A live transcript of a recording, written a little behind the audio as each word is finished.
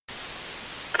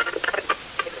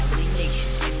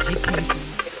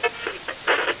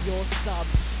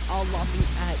subs all on me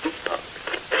at.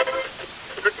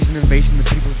 It's an invasion of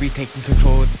people retaking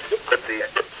control.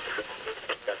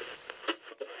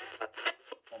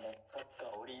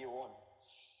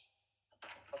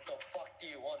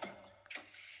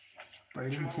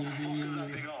 Braden TV. Who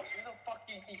the fuck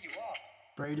do you think you are?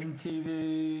 Braden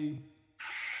TV.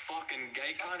 Fucking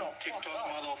gay cunt, TikTok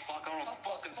motherfucker, I'll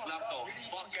fucking slap the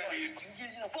fuck out of you.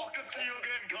 Fucking see you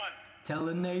again, cunt.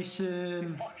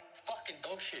 Telenation. Fucking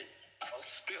dog shit. I'll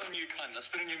spit on you, cunt. I'll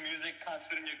spit on your music, cunt.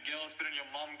 Spit on your girl, spit on your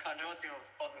mum, cunt. Who else can I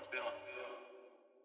fucking spit on?